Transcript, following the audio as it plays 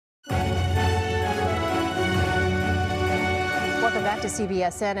Welcome back to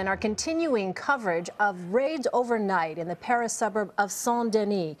CBSN and our continuing coverage of raids overnight in the Paris suburb of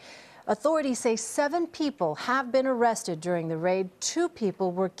Saint-Denis. Authorities say 7 people have been arrested during the raid. 2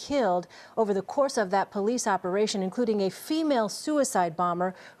 people were killed over the course of that police operation, including a female suicide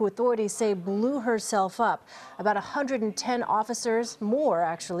bomber who authorities say blew herself up. About 110 officers, more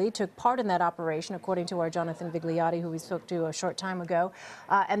actually, took part in that operation, according to our Jonathan Vigliotti, who we spoke to a short time ago.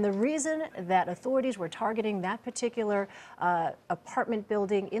 And the reason that authorities were targeting that particular apartment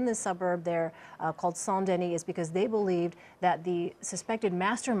building in the suburb there called Saint-Denis is because they believed that the suspected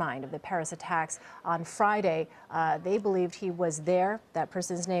mastermind of the Paris attacks on Friday, they believed he was there. That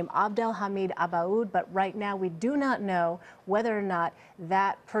person's name, Abdelhamid Abaoud, but right now we do not know whether or not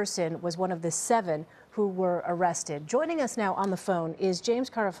that person was one of the 7 who were arrested. Joining us now on the phone is James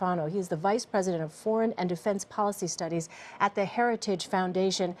Carafano. He is the Vice President of Foreign and Defense Policy Studies at the Heritage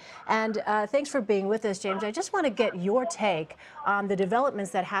Foundation. And thanks for being with us, James. I just want to get your take on the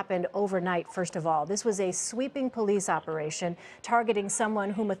developments that happened overnight, first of all. This was a sweeping police operation targeting someone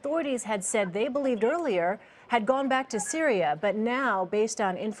whom authorities had said they believed earlier had gone back to Syria, but now, based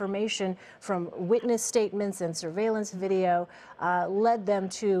on information from witness statements and surveillance video, led them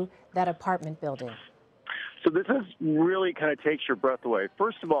to that apartment building. So this is really kind of takes your breath away.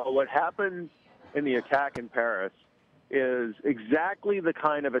 First of all, what happened in the attack in Paris is exactly the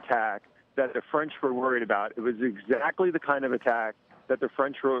kind of attack that the French were worried about. It was exactly the kind of attack that the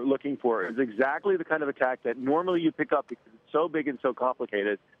French were looking for. It was exactly the kind of attack that normally you pick up because it's so big and so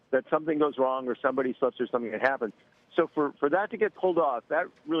complicated that something goes wrong or somebody slips or something that happens. So for that to get pulled off, that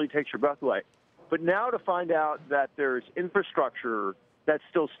really takes your breath away. But now to find out that there's infrastructure that's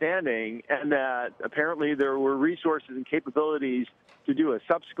still standing and that apparently there were resources and capabilities to do a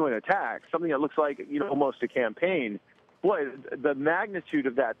subsequent attack, something that looks like, almost a campaign. Boy, the magnitude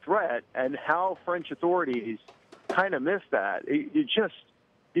of that threat and how French authorities kind of missed that. You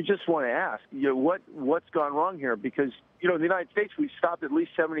just want to ask, what's gone wrong here? Because, in the United States, we've stopped at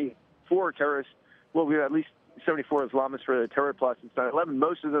least 74 terrorists. Well, we have at least 74 Islamists for the terror plots since 9/11.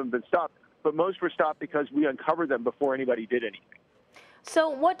 Most of them have been stopped, but most were stopped because we uncovered them before anybody did anything. So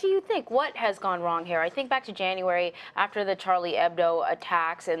what do you think? What has gone wrong here? I think back to January after the Charlie Hebdo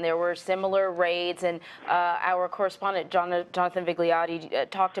attacks, and there were similar raids, and our correspondent Jonathan Vigliotti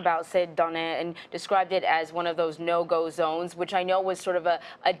talked about Saint-Denis and described it as one of those no-go zones, which I know was sort of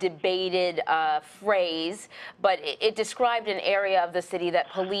a debated phrase, but it described an area of the city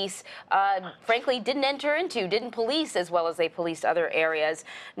that police, frankly, didn't enter into, didn't police as well as they policed other areas.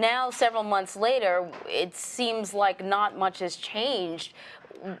 Now, several months later, it seems like not much has changed.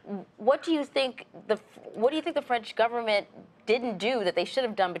 What do you think the French government didn't do that they should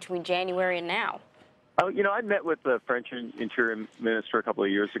have done between January and now? Oh, I met with the French Interior Minister a couple of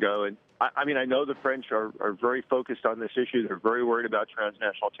years ago, and I know the French are very focused on this issue. They're very worried about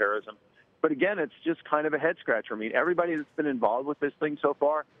transnational terrorism. But again, it's just kind of a head scratcher. I mean, everybody that's been involved with this thing so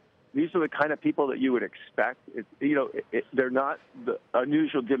far, these are the kind of people that you would expect. They're not the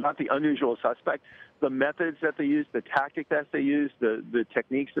unusual. They're not the unusual suspect. The methods that they use, the tactic that they use, the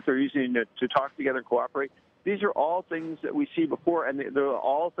techniques that they're using to talk together and cooperate. These are all things that we see before, and they're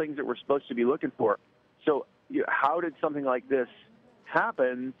all things that we're supposed to be looking for. So, how did something like this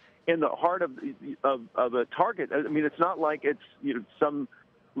happen in the heart of a target? I mean, it's not like it's some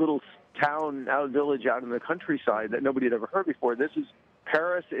little town, village out in the countryside that nobody had ever heard before.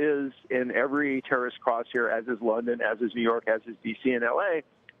 Paris is in every terrorist crosshair, as is London, as is New York, as is D.C. and L.A.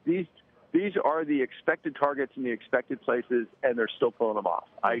 These are the expected targets in the expected places, and they're still pulling them off.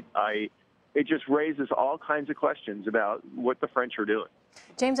 It just raises all kinds of questions about what the French are doing.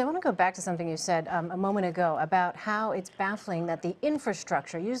 James, I want to go back to something you said a moment ago about how it's baffling that the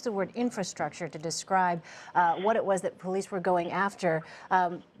infrastructure, use the word infrastructure to describe what it was that police were going after,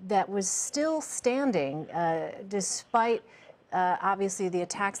 that was still standing despite obviously the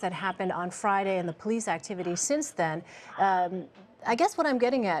attacks that happened on Friday and the police activity since then. I guess what I'm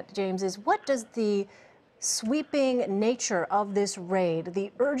getting at, James, is what does the sweeping nature of this raid,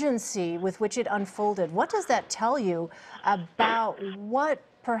 the urgency with which it unfolded, what does that tell you about what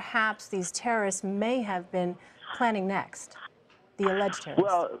perhaps these terrorists may have been planning next, the alleged terrorists?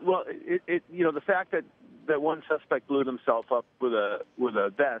 Well, the fact that one suspect blew himself up with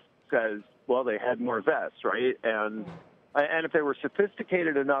a vest says, well, they had more vests, right? And if they were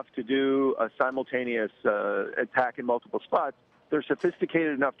sophisticated enough to do a simultaneous attack in multiple spots, they're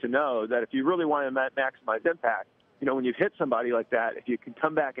sophisticated enough to know that if you really want to maximize impact, when you've hit somebody like that, if you can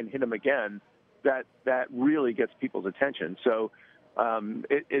come back and hit them again, that really gets people's attention. So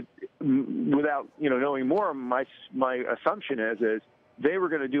without knowing more, my assumption is they were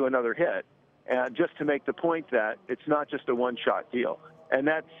going to do another hit. just to make the point that it's not just a one-shot deal. And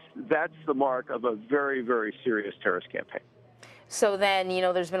that's the mark of a very, very serious terrorist campaign. So then,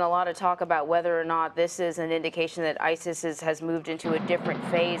 there's been a lot of talk about whether or not this is an indication that ISIS has moved into a different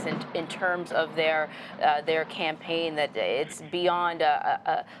phase in terms of their campaign, that it's beyond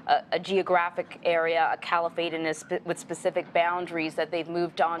a geographic area, a caliphate with specific boundaries, that they've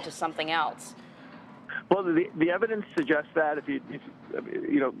moved on to something else. Well, the evidence suggests that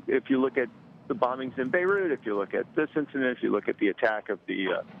if you look at the bombings in Beirut, if you look at this incident, if you look at the attack of the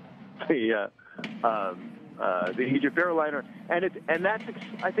Egypt airliner,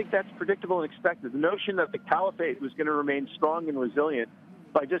 I think that's predictable and expected. The notion that the caliphate was going to remain strong and resilient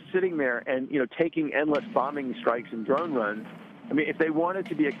by just sitting there and taking endless bombing strikes and drone runs. I mean, if they wanted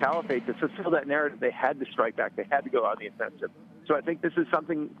to be a caliphate, to fulfill that narrative, they had to strike back. They had to go on the offensive. So I think this is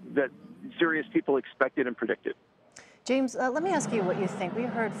something that serious people expected and predicted. James, let me ask you what you think. We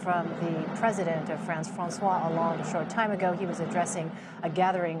heard from the president of France, Francois Hollande, a short time ago. He was addressing a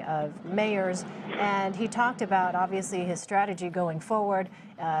gathering of mayors, and he talked about, obviously, his strategy going forward,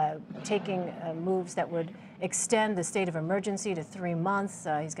 taking moves that would extend the state of emergency to 3 months.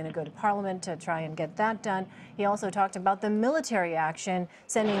 He's going to go to Parliament to try and get that done. He also talked about the military action,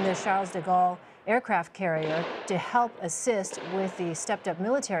 sending the Charles de Gaulle aircraft carrier to help assist with the stepped-up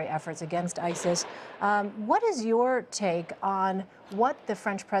military efforts against ISIS. What is your take on what the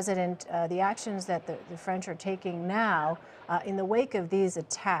French president, the actions that the French are taking now in the wake of these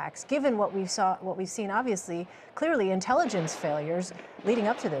attacks, given what we've seen, obviously, clearly intelligence failures leading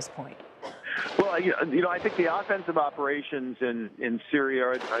up to this point? Well, I think the offensive operations in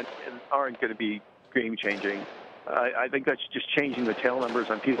Syria aren't going to be game-changing. I think that's just changing the tail numbers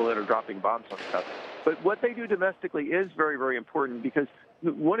on people that are dropping bombs on stuff. But what they do domestically is very, very important, because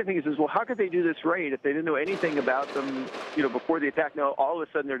one of the things is, well, how could they do this raid if they didn't know anything about them, before the attack? Now, all of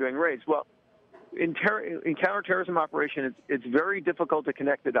a sudden they're doing raids. Well, in counterterrorism operation, it's very difficult to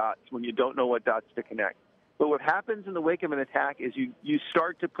connect the dots when you don't know what dots to connect. But what happens in the wake of an attack is you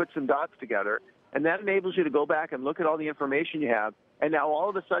start to put some dots together, and that enables you to go back and look at all the information you have, and now all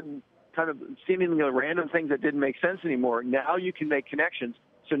of a sudden, kind of seemingly random things that didn't make sense anymore, now you can make connections.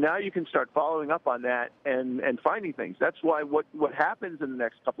 So now you can start following up on that and finding things. That's why what happens in the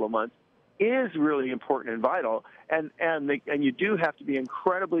next couple of months is really important and vital. And you do have to be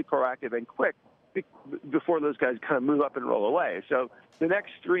incredibly proactive and quick before those guys kind of move up and roll away. So the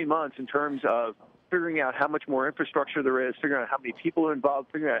next 3 months, in terms of figuring out how much more infrastructure there is, figuring out how many people are involved,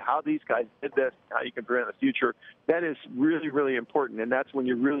 figuring out how these guys did this, how you can prevent the future, that is really, really important. And that's when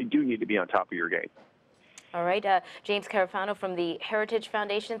you really do need to be on top of your game. All right. James Carafano from the Heritage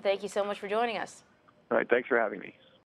Foundation, thank you so much for joining us. All right. Thanks for having me.